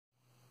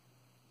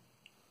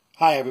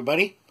Hi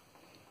everybody.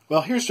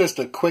 Well, here's just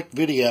a quick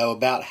video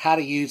about how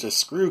to use a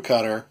screw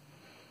cutter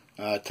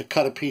to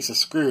cut a piece of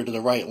screw to the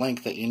right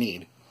length that you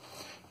need.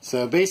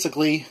 So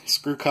basically,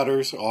 screw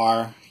cutters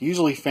are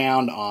usually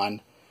found on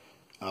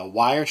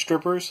wire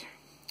strippers.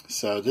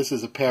 So this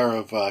is a pair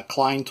of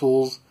Klein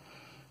tools,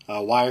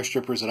 wire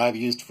strippers that I've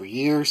used for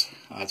years.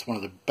 It's one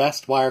of the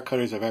best wire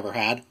cutters I've ever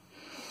had.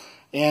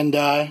 And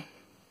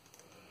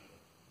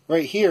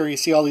right here you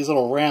see all these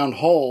little round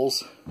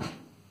holes.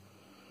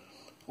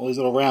 All these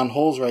little round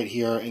holes right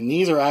here, and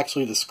these are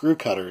actually the screw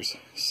cutters.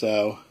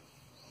 So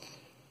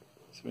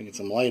we can get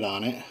some light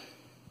on it.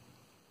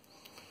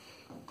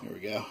 There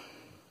we go.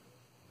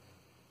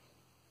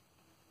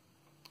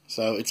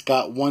 So it's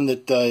got one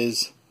that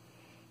does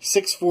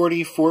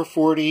 640,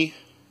 440,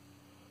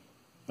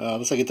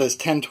 looks like it does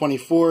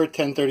 1024,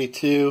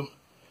 1032,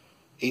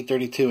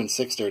 832, and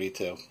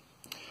 632.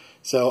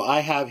 So I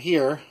have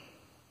here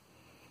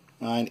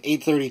an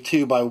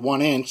 832 by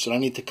 1 inch that I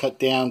need to cut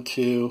down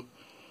to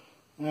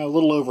a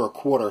little over a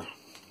quarter.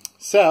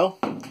 So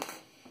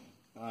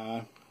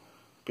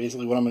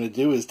basically what I'm going to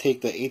do is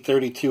take the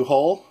 832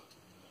 hole,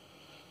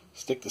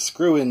 stick the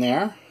screw in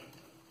there,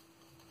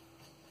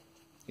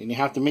 and you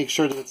have to make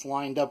sure that it's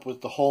lined up with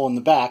the hole in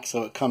the back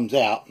so it comes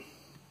out.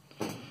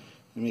 To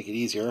make it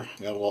easier,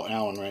 I got a little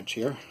Allen wrench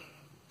here.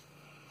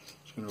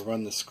 Just going to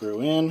run the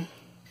screw in.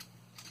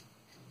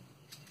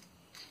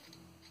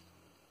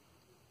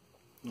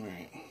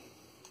 Alright,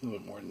 a little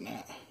bit more than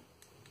that.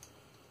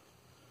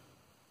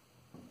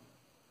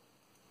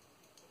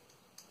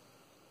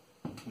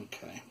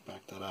 Okay,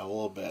 back that out a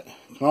little bit.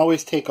 You can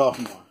always take off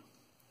more.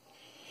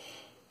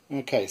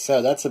 Okay,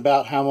 so that's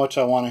about how much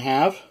I want to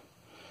have.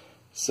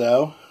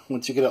 So,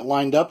 once you get it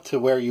lined up to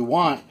where you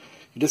want,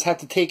 you just have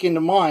to take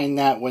into mind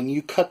that when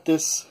you cut the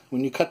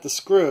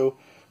screw,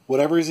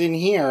 whatever's in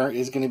here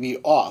is going to be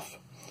off.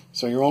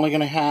 So you're only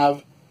going to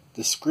have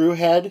the screw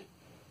head,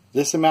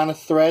 this amount of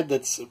thread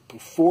that's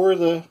before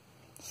the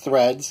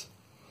threads,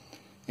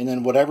 and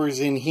then whatever's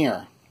in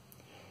here.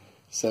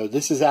 So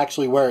this is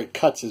actually where it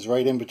cuts, is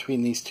right in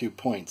between these 2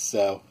 points.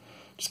 So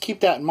just keep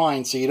that in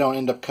mind so you don't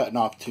end up cutting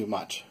off too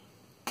much.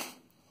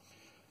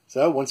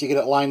 So once you get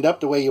it lined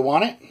up the way you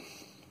want it,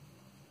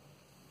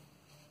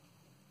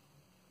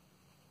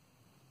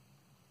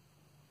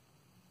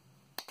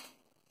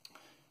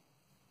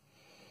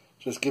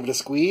 just give it a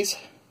squeeze,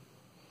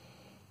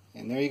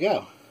 and there you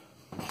go.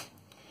 A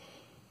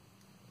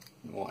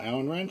little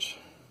Allen wrench.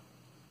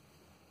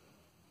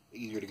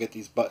 Easier to get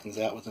these buttons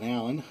out with an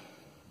Allen.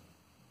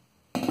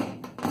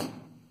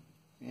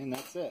 And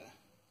that's it.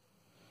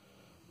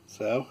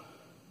 So,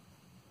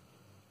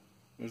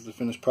 here's the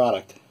finished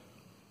product.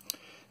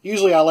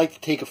 Usually I like to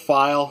take a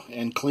file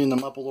and clean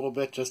them up a little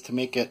bit just to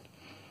make it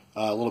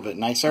a little bit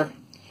nicer.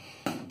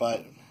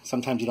 But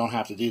sometimes you don't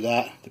have to do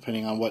that,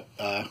 depending on what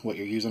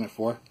you're using it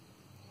for.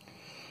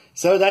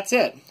 So that's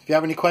it. If you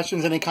have any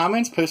questions, any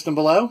comments, post them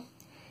below.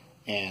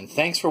 And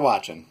thanks for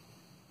watching.